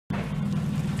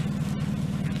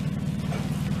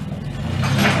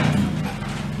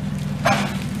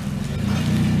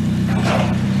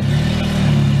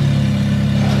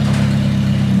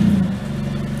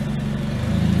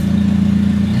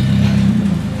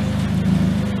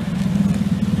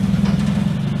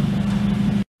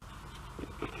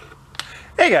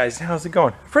Hey guys, how's it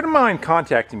going? A friend of mine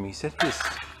contacted me, said his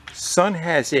son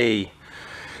has a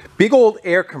big old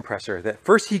air compressor that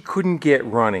first he couldn't get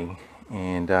running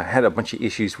and had a bunch of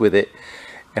issues with it.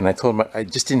 And I told him I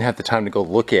just didn't have the time to go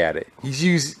look at it. He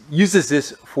uses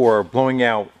this for blowing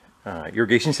out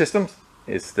irrigation systems.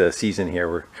 It's the season here.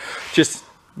 We're just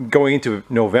going into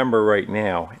November right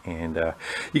now, and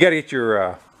you got to get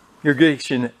your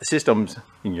irrigation systems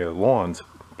in your lawns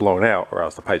blown out, or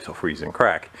else the pipes will freeze and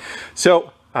crack.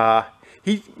 So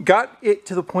he got it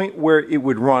to the point where it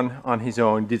would run on his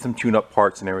own, did some tune-up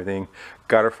parts and everything,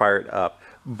 got her fired up,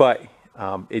 but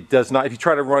it does not, if you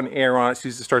try to run air on it, as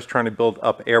soon as it starts trying to build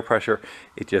up air pressure,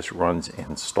 it just runs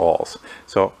and stalls.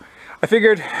 So I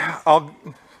figured I'll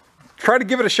try to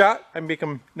give it a shot. I make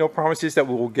him no promises that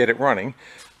we will get it running,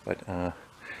 but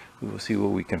we will see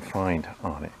what we can find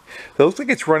on it. So it looks like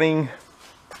it's running,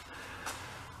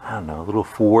 I don't know, a little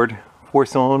Ford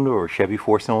 4-cylinder or Chevy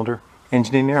 4-cylinder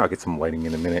engine in there. I'll get some lighting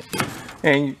in a minute.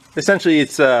 And essentially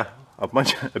it's a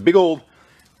big old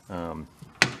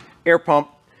air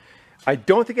pump. I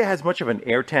don't think it has much of an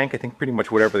air tank. I think pretty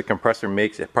much whatever the compressor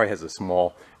makes, it probably has a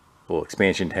small little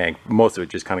expansion tank. Most of it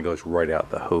just kind of goes right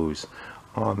out the hose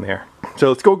on there. So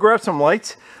let's go grab some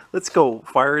lights. Let's go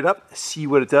fire it up, see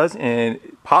what it does, and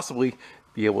possibly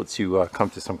be able to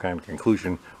come to some kind of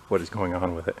conclusion what is going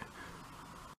on with it.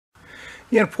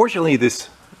 Yeah, unfortunately the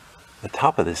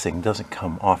top of this thing doesn't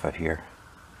come off of here.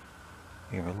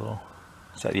 You have a little,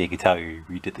 so you can tell you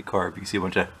redid the carb. You can see a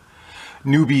bunch of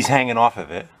newbies hanging off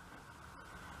of it.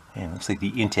 And it looks like the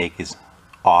intake is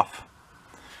off.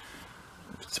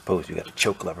 I suppose we got a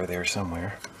choke lever there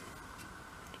somewhere.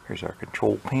 Here's our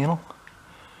control panel.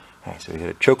 Alright, so we got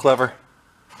a choke lever.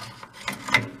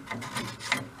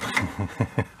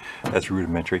 That's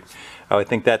rudimentary. Oh, I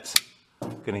think that's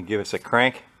going to give us a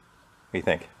crank. What do you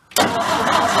think?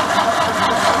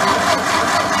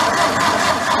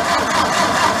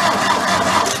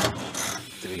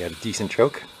 So we got a decent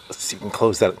choke. Let's see if we can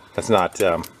close that. That's not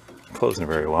closing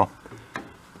very well.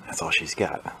 That's all she's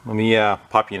got. Let me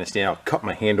pop you in a stand. I'll cut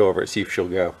my hand over it, see if she'll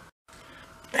go.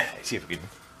 See if we can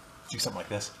do something like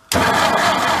this.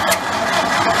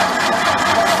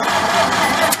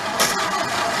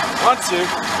 Want to.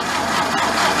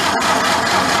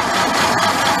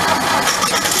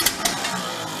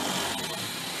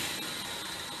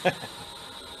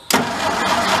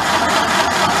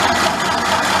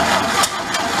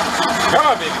 Come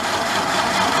on, baby.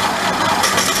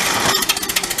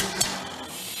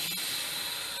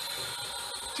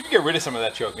 See if we can get rid of some of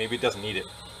that choke. Maybe it doesn't need it.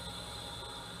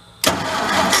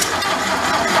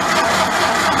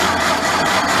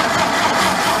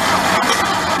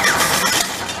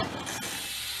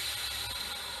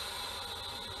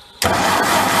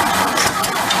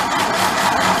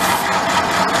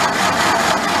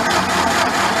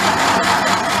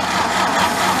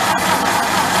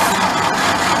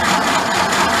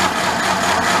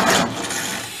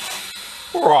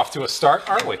 We're off to a start,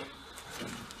 aren't we?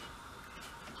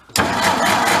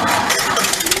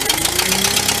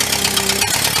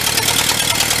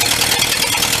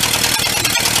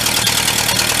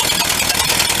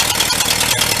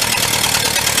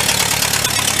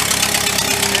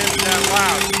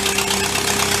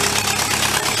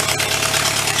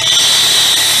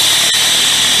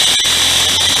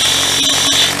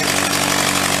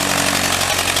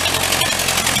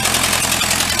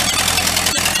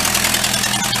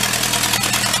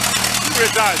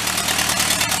 It does.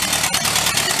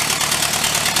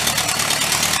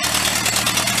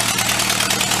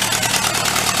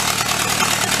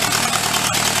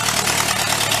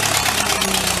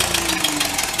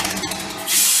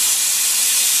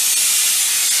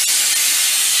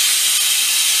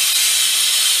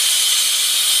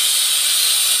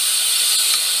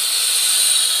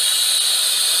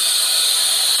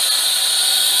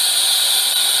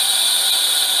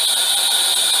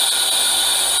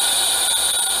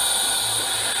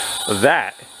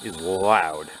 That is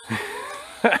loud.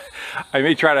 I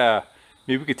may try to,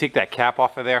 maybe we could take that cap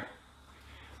off of there,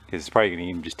 because it's probably going to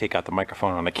even just take out the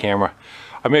microphone on the camera.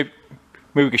 Maybe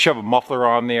we could shove a muffler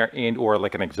on there and or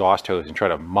like an exhaust hose and try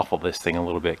to muffle this thing a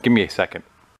little bit. Give me a second.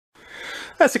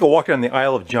 Let's take a walk down the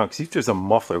aisle of junk. See if there's a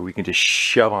muffler we can just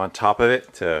shove on top of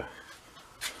it to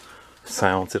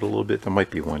silence it a little bit. There might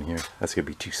be one here. That's going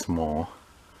to be too small.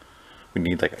 We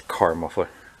need like a car muffler.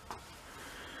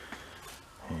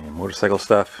 And motorcycle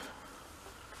stuff.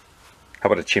 How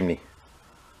about a chimney?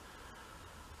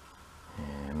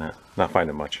 And not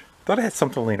finding much. Thought I had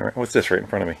something laying around. What's this right in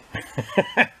front of me?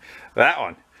 That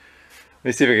one. Let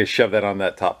me see if I can shove that on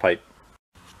that top pipe.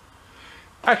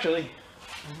 Actually,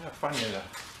 I'm gonna find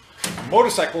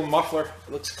motorcycle muffler.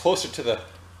 It looks closer to the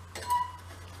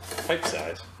pipe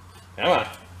size. Come on.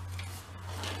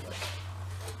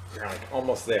 You're like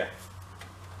almost there.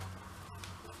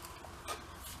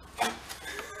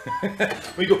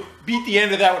 We go beat the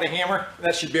end of that with a hammer.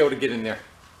 That should be able to get in there.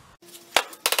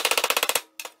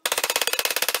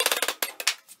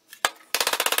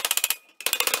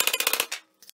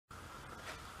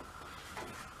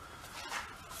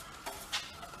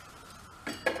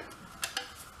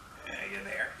 Yeah, you're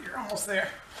there. You're almost there.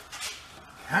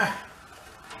 Huh.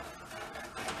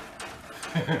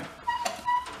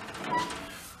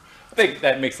 I think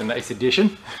that makes a nice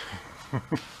addition. All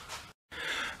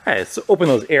right, let's open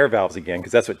those air valves again,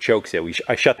 because that's what chokes it.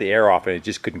 I shut the air off and it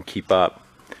just couldn't keep up.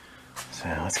 So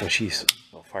let's go.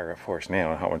 I'll fire up for us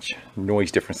now. How much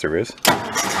noise difference there is.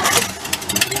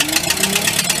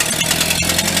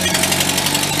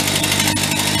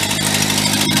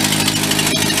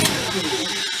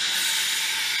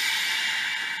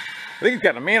 I think it's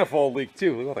got a manifold leak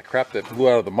too. Look at all the crap that blew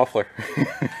out of the muffler.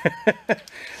 I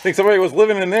think somebody was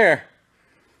living in there.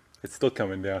 It's still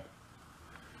coming down.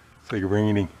 It's like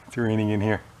raining. It's raining in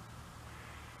here.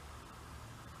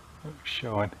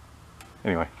 Showing.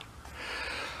 Anyway.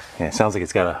 Yeah, it sounds like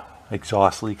it's got a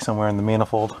exhaust leak somewhere in the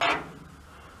manifold.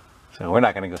 So we're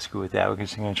not going to go screw with that. We're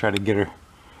just going to try to get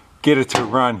her to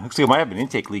run. Looks like it might have an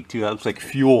intake leak too. That looks like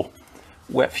fuel,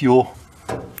 wet fuel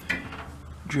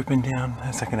dripping down.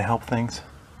 That's not going to help things.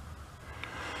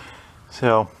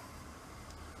 So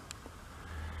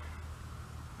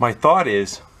my thought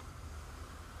is,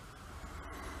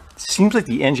 it seems like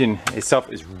the engine itself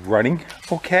is running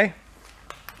okay,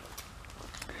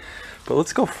 but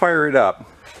let's go fire it up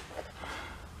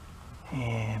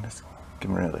and let's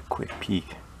give it another quick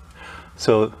peek.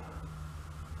 So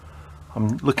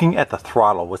I'm looking at the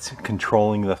throttle, what's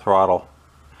controlling the throttle.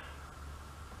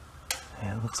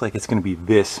 And it looks like it's going to be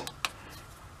this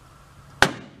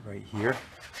right here.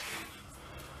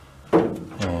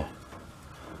 Yeah.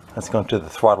 That's going to the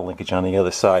throttle linkage on the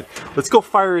other side. Let's go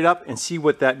fire it up and see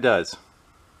what that does.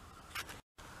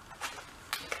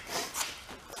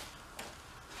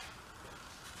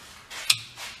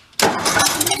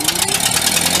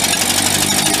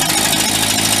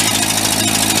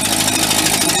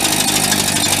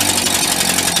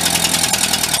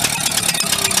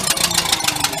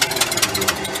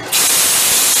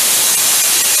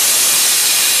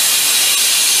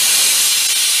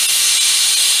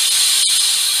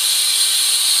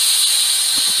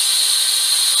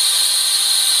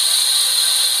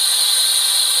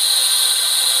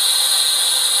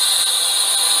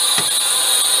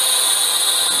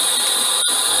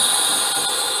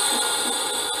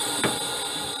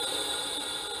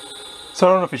 So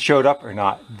I don't know if it showed up or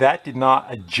not. That did not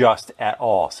adjust at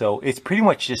all. So it's pretty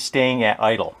much just staying at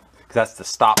idle, because that's the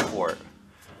stop for it.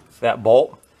 That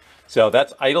bolt. So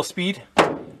that's idle speed,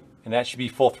 and that should be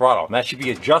full throttle. And that should be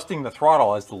adjusting the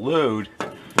throttle as the load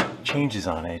changes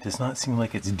on it. It does not seem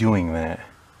like it's doing that.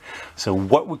 So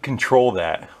what would control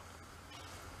that?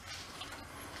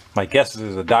 My guess is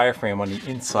there's a diaphragm on the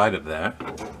inside of that.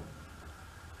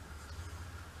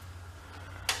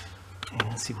 And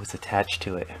let's see what's attached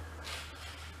to it.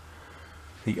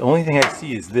 The only thing I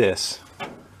see is this.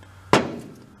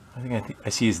 I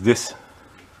see is this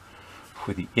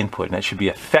for the input, and that should be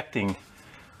affecting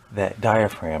that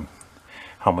diaphragm.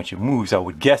 How much it moves, I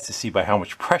would guess, to see by how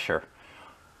much pressure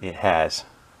it has.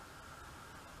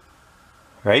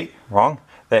 Right? Wrong?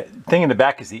 That thing in the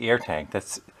back is the air tank.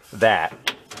 That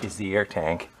is the air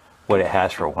tank. What it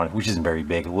has for one, which isn't very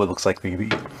big. It looks like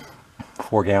maybe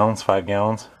 4 gallons, 5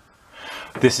 gallons.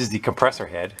 This is the compressor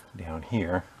head down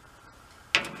here.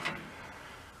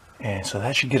 And so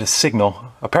that should get a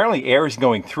signal. Apparently air is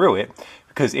going through it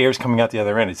because air is coming out the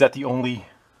other end. Is that the only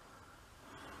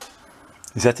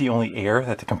air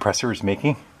that the compressor is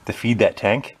making to feed that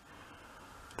tank?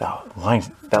 That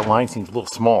line seems a little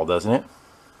small, doesn't it?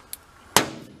 I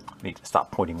need to stop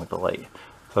pointing with the light.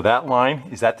 So that line,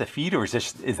 is that the feed, or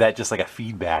is that just like a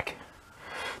feedback?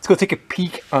 Let's go take a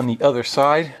peek on the other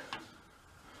side.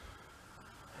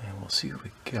 And we'll see what we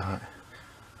got.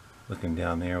 Looking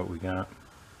down there, what we got.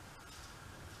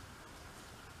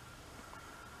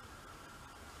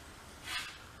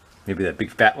 Maybe that big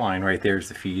fat line right there is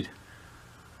the feed.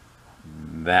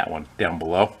 That one down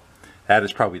below. That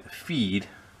is probably the feed.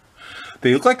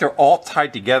 They look like they're all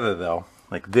tied together though.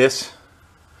 Like this.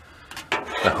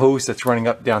 The hose that's running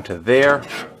up down to there.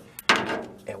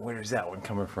 And where is that one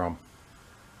coming from?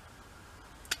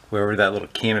 Wherever that little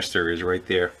canister is right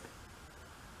there.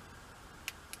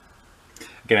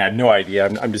 Again, I have no idea.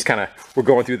 I'm just kind of, we're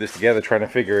going through this together trying to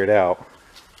figure it out.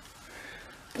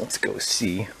 Let's go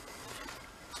see.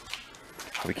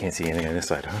 Probably can't see anything on this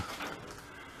side, huh?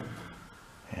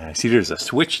 Yeah, I see there's a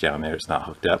switch down there. It's not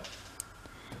hooked up.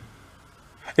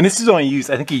 And this is only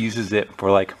used, I think he uses it for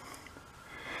like,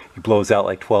 he blows out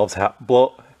like 12,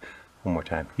 one more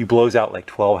time. He blows out like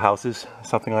 12 houses,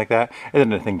 something like that. And then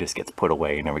the thing just gets put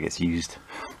away and never gets used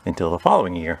until the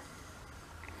following year.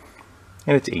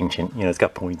 And it's ancient, you know, it's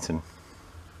got points and...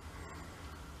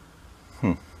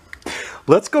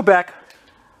 Let's go back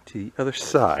to the other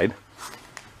side.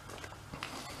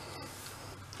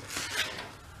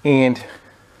 And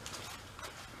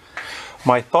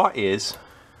my thought is,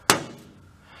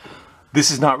 this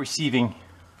is not receiving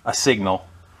a signal.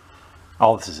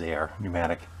 All this is air,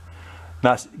 pneumatic.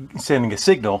 Not sending a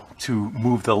signal to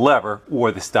move the lever,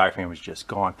 or this diaphragm is just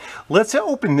gone. Let's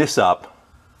open this up.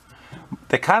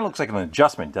 That kind of looks like an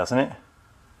adjustment, doesn't it?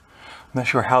 I'm not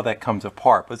sure how that comes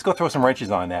apart, but let's go throw some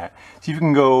wrenches on that. See if you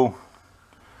can go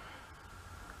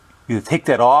either take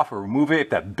that off or remove it, if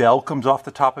that bell comes off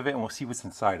the top of it, and we'll see what's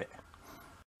inside it.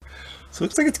 So it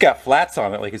looks like it's got flats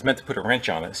on it, like it's meant to put a wrench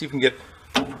on it. See if we can get,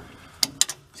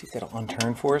 see if that'll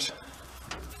unturn for us.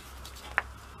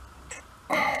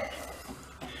 I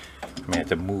may have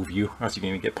to move you, or else you're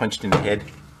going to get punched in the head.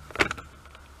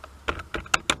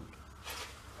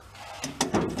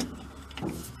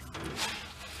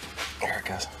 There it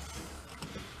goes.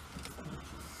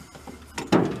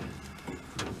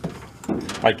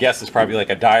 My guess is probably like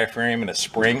a diaphragm and a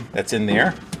spring that's in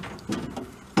there.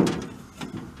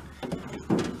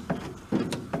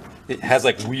 It has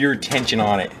like weird tension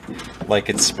on it, like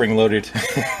it's spring loaded.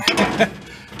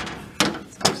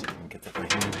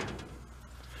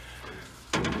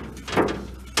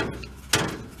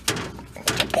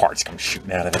 Parts come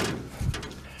shooting out of it.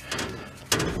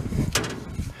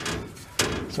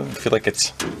 So I feel like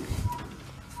it's,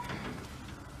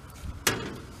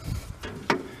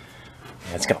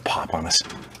 yeah, it's gonna pop on us.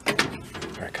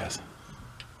 There it goes.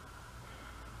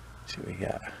 Let's see what we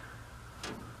got.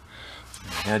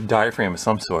 A diaphragm of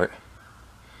some sort.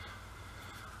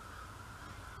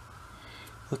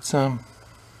 Let's take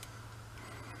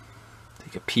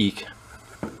a peek.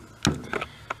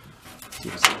 See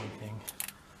if there's anything.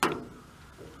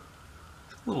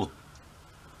 It's a little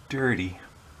dirty.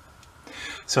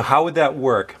 So how would that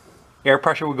work? Air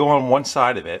pressure would go on one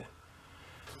side of it,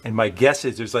 and my guess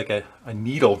is there's like a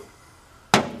needle.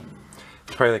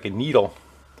 It's probably like a needle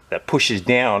that pushes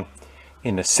down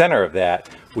in the center of that,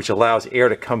 which allows air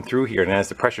to come through here, and as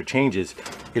the pressure changes,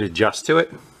 it adjusts to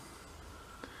it.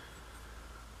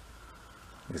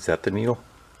 Is that the needle?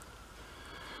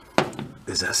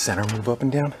 Does that center move up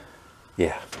and down?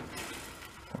 Yeah.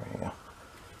 There we go.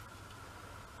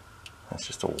 That's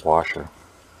just a washer.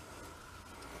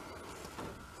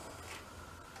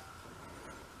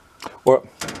 Or,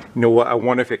 you know what, I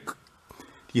wonder if it, do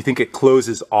you think it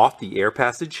closes off the air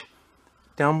passage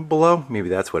down below? Maybe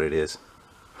that's what it is.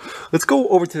 Let's go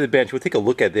over to the bench. We'll take a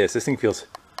look at this. This thing feels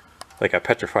like a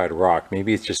petrified rock.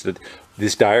 Maybe it's just that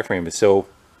this diaphragm is so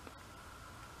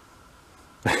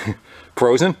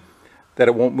frozen that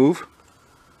it won't move.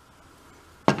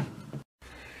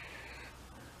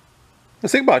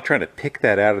 Let's think about trying to pick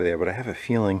that out of there, but I have a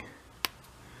feeling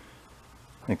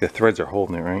like the threads are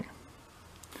holding it, right?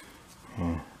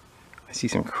 Yeah. I see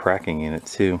some cracking in it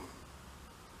too.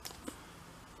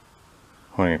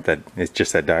 Wondering if that it's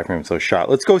just that diaphragm so shot.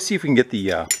 Let's go see if we can get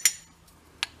the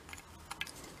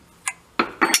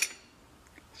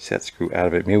set screw out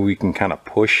of it. Maybe we can kind of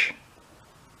push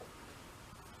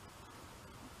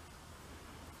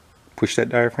that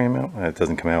diaphragm out. It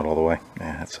doesn't come out all the way.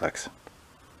 Yeah, that sucks.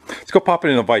 Let's go pop it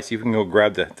in a vise. See if we can go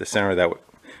grab the center of that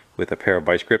with a pair of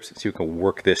vice grips. See if we can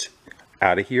work this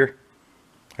out of here.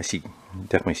 I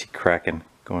definitely see cracking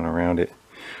going around it.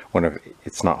 Wonder if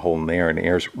it's not holding there and the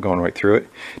air's going right through it.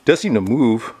 It does seem to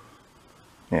move.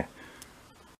 Yeah.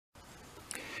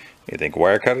 You think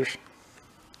wire cutters?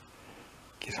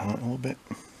 Get on it a little bit.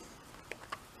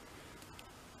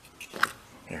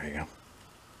 There you go.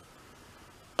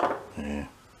 Yeah.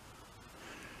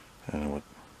 I don't know what.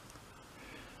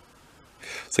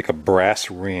 It's like a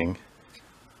brass ring.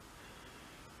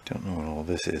 Don't know what all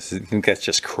this is. You think that's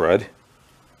just crud?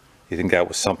 You think that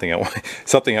was something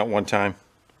at one time?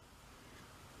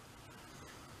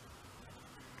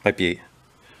 Might be.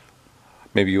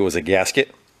 Maybe it was a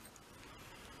gasket.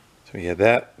 So we had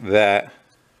that,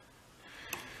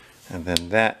 and then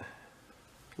that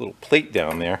little plate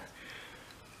down there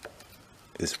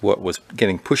is what was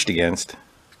getting pushed against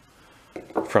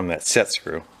from that set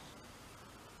screw.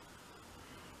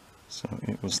 So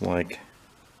it was like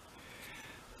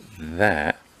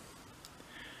that,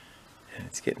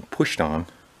 it's getting pushed on,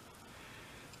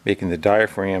 making the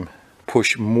diaphragm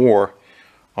push more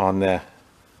on the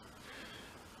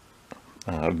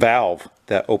valve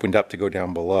that opened up to go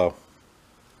down below.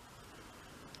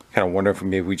 Kind of wonder if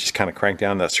maybe we just kind of crank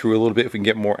down that screw a little bit if we can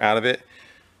get more out of it.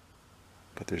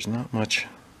 But there's not much.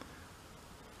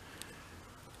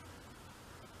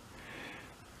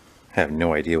 I have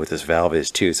no idea what this valve is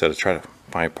too, so to try to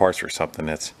find parts for something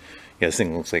that's, yeah, this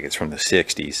thing looks like it's from the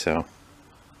 60s, so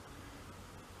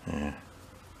yeah.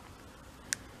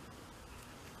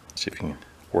 See if we can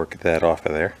work that off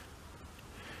of there.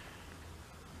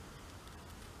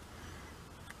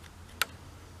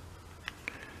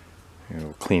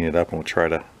 We'll clean it up and we'll try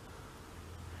to,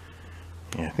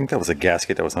 yeah, I think that was a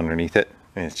gasket that was underneath it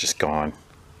and it's just gone.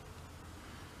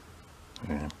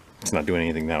 Yeah, it's not doing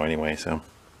anything now anyway, so.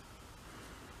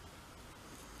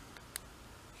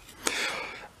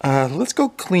 Let's go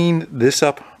clean this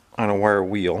up on a wire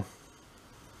wheel.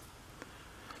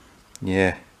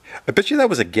 Yeah, I bet you that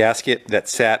was a gasket that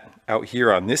sat out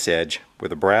here on this edge where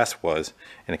the brass was,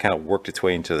 and it kind of worked its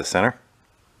way into the center.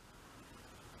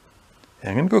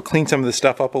 I'm going to go clean some of this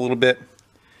stuff up a little bit,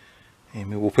 and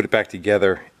maybe we'll put it back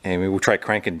together, and maybe we'll try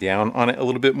cranking down on it a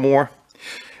little bit more.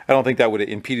 I don't think that would have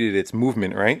impeded its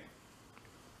movement, right?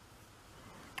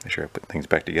 Make sure I put things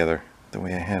back together the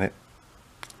way I had it.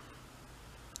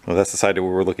 Well, that's the side that we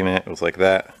were looking at. It was like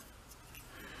that.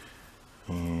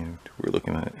 And we're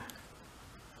looking at it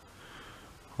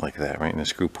like that, right? And the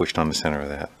screw pushed on the center of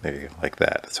that. There you go, like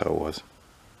that. That's how it was.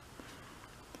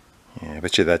 Yeah, I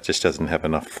bet you that just doesn't have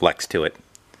enough flex to it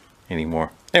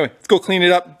anymore. Anyway, let's go clean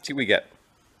it up, see what we get.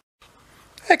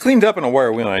 I cleaned up on a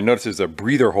wire wheel and I noticed there's a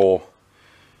breather hole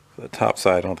for the top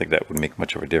side. I don't think that would make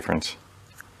much of a difference.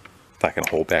 It's not going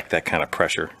to hold back that kind of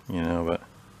pressure, you know, but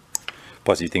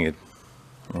plus you think it.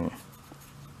 Yeah.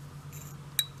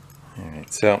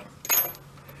 Alright, so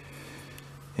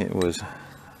it was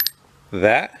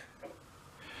that,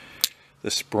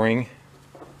 the spring,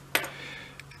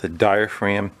 the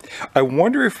diaphragm. I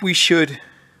wonder if we should,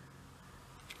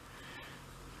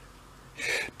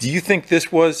 do you think this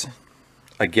was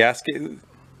a gasket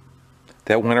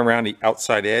that went around the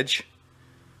outside edge?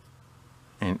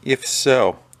 And if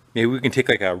so, maybe we can take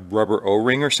like a rubber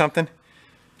O-ring or something.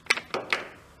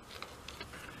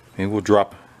 Maybe we'll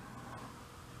drop,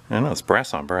 I don't know, it's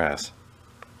brass on brass.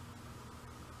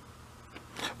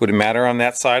 Would it matter on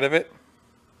that side of it?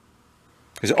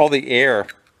 Because all the air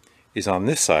is on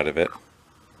this side of it,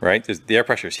 right? The air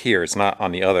pressure is here, it's not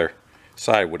on the other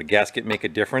side. Would a gasket make a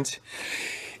difference?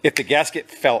 If the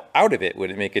gasket fell out of it, would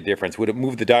it make a difference? Would it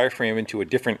move the diaphragm into a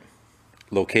different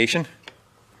location?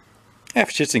 Yeah,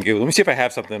 for shits and giggles. Let me see if I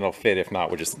have something that'll fit. If not,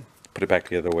 we'll just put it back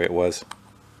together the way it was.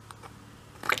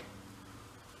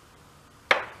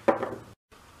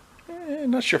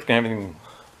 Not sure if I can have anything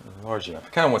large enough. I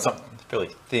kind of want something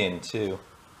fairly thin too.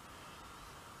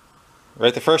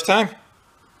 Right the first time?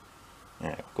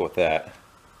 Yeah, we'll go with that.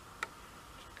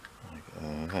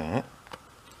 Like that.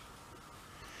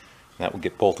 That will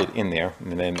get bolted in there,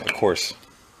 and then of course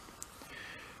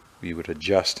we would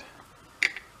adjust.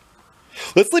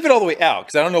 Let's leave it all the way out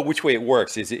because I don't know which way it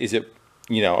works. Is it,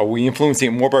 you know, are we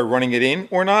influencing it more by running it in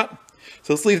or not?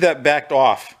 So let's leave that backed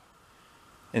off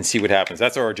and see what happens.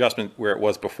 That's our adjustment where it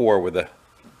was before, where the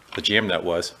jam nut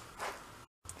was.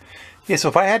 Yeah, so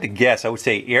if I had to guess, I would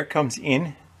say air comes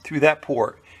in through that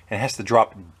port and it has to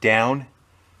drop down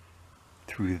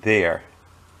through there.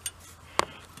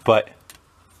 But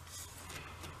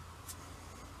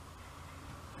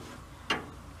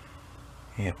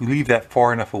yeah, if we leave that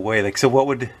far enough away, like, so what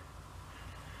would,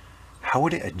 how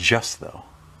would it adjust though?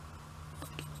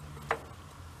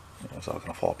 It's all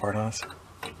gonna fall apart on us.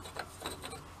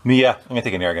 Yeah, I'm gonna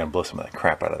take an air gun and blow some of that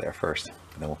crap out of there first, and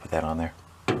then we'll put that on there.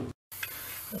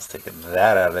 Let's take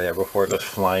that out of there before it goes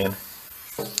flying.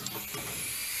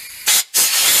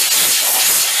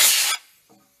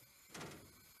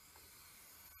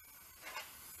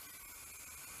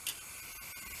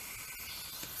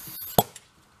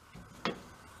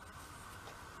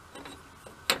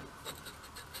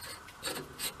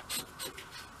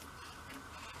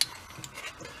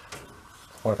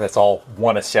 I wonder if that's all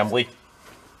one assembly,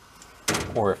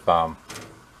 or if yeah,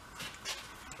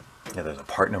 there's a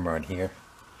part number on here.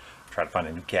 Try to find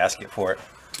a new gasket for it.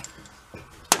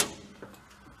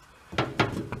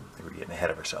 We're getting ahead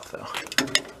of ourselves though.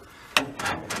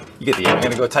 You get the idea. I'm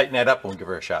gonna go tighten that up and we'll give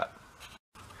her a shot.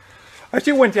 I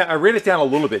actually went down, I ran it down a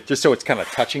little bit just so it's kind of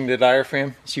touching the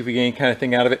diaphragm, see if we get any kind of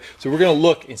thing out of it. So we're gonna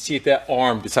look and see if that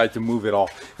arm decides to move at all.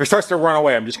 If it starts to run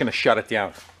away, I'm just gonna shut it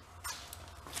down.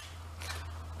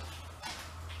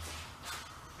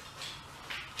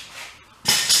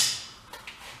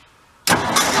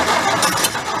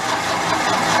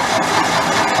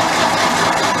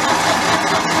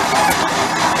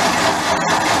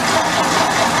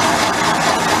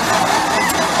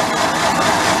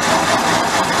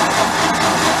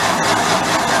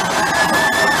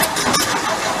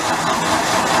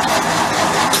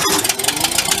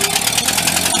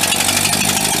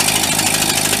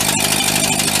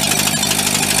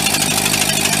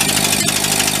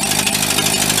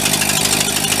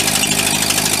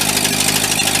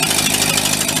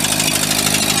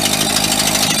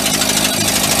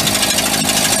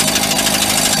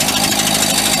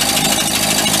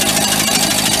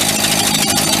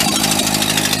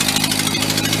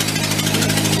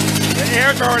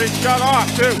 air's already shut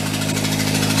off too.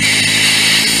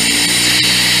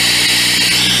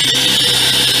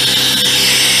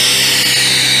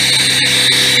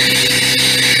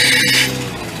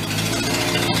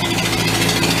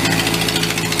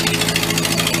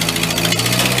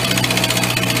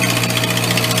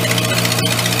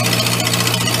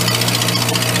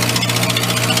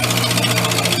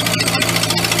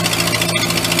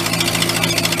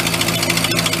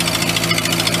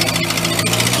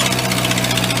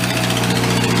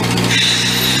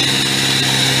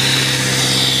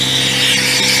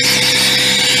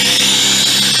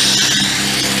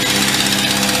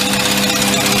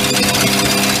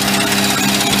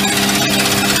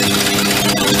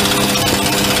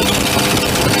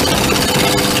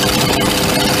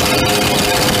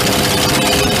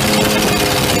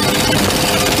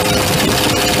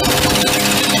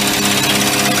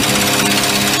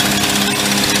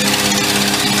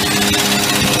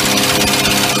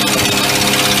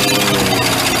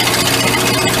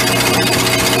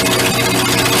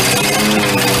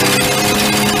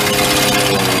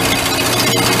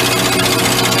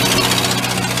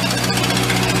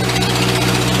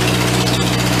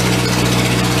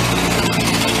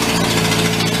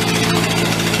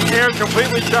 Air's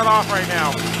completely shut off right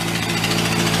now.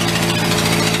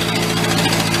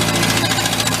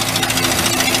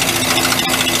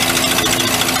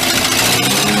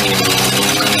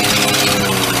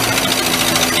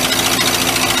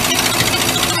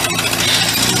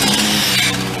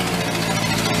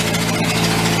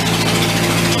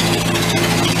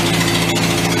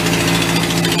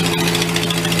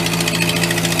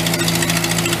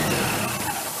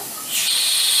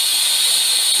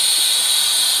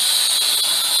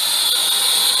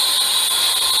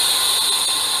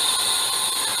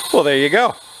 Well, there you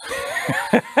go.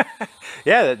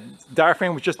 Yeah, the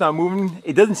diaphragm was just not moving.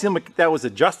 It doesn't seem like that was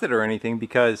adjusted or anything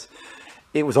because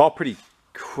it was all pretty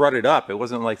crudded up. It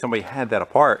wasn't like somebody had that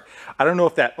apart. I don't know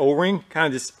if that O-ring kind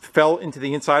of just fell into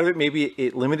the inside of it. Maybe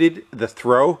it limited the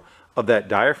throw of that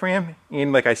diaphragm.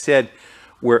 And like I said,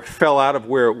 where it fell out of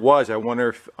where it was, I wonder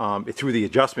if it threw the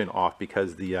adjustment off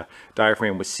because the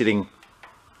diaphragm was sitting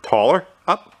taller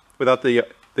up without the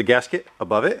gasket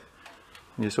above it.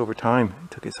 And just over time,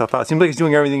 it took itself out. It seems like it's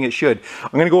doing everything it should.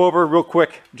 I'm going to go over real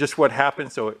quick just what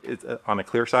happened so it's on a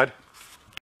clear side.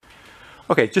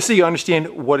 Okay, just so you understand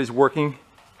what is working.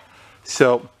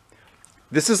 So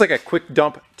this is like a quick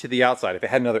dump to the outside. If it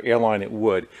had another airline, it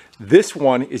would. This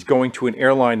one is going to an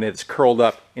airline that's curled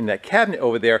up in that cabinet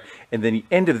over there, and then the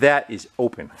end of that is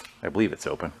open. I believe it's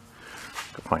open.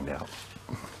 Go find out.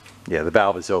 Yeah, the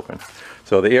valve is open.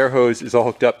 So the air hose is all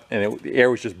hooked up, and the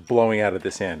air was just blowing out of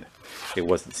this end. It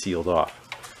wasn't sealed off.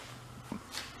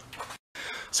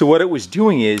 So what it was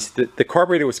doing is that the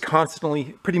carburetor was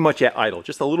constantly pretty much at idle,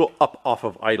 just a little up off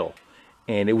of idle.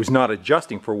 And it was not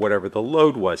adjusting for whatever the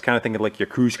load was. Kind of thinking like your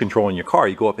cruise control in your car.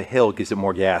 You go up a hill, it gives it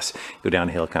more gas. Go down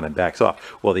a hill, it kind of backs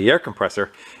off. Well, the air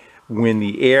compressor, when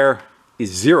the air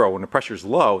is zero, when the pressure is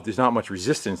low, there's not much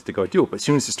resistance to go do it. But as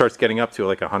soon as it starts getting up to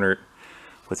like 100,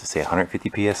 what's it say,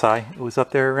 150 PSI, it was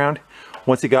up there around.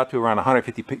 Once it got to around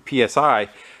 150 PSI,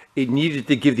 it needed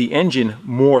to give the engine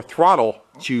more throttle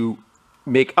to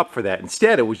make up for that.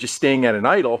 Instead, it was just staying at an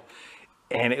idle,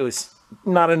 and it was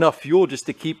not enough fuel just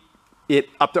to keep it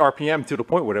up to RPM to the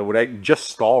point where it would just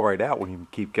stall right out when you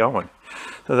keep going.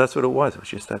 So that's what it was. It was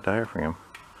just that diaphragm.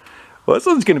 Well, this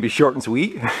one's going to be short and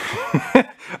sweet. I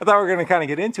thought we were going to kind of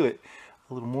get into it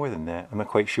a little more than that. I'm not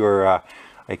quite sure I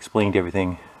explained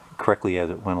everything correctly as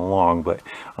it went along, but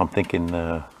I'm thinking,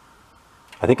 I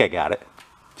think I got it.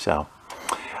 So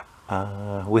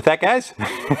with that, guys, I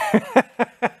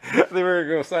think we're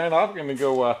going to sign off. We're going to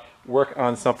go work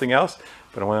on something else.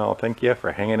 But I want to thank you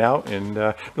for hanging out and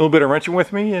a little bit of wrenching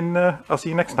with me, and I'll see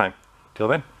you next time. Till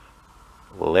then,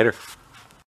 later.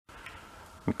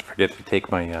 Don't forget to take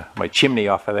my my chimney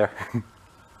off of there.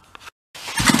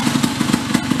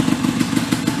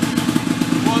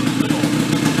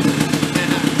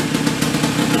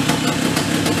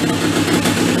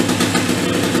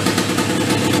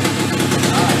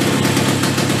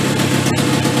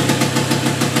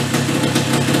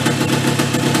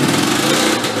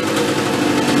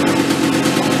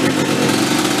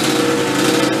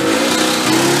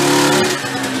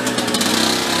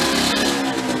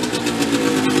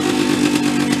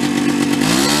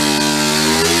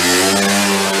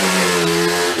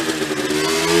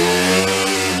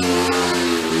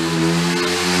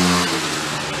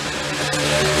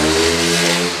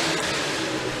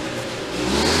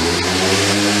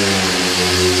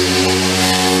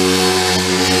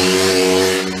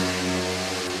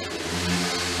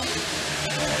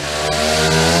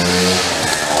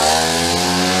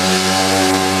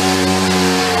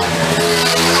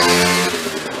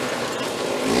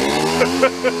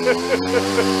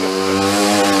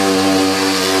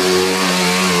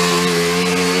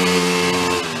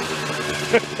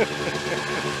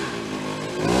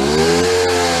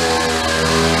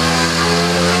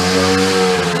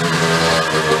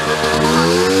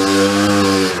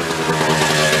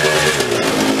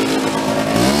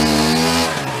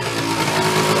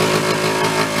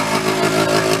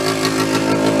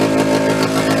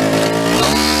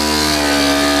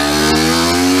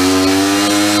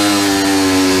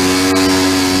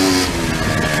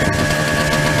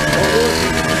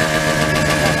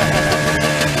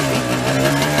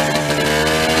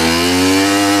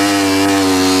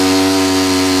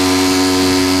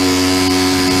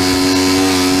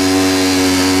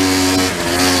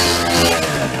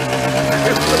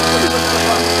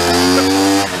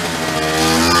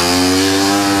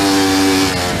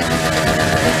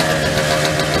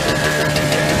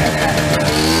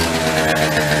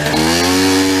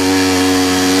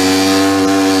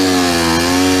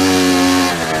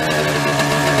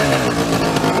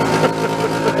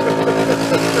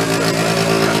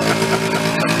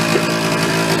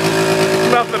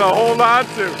 Nothing to hold on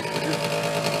to.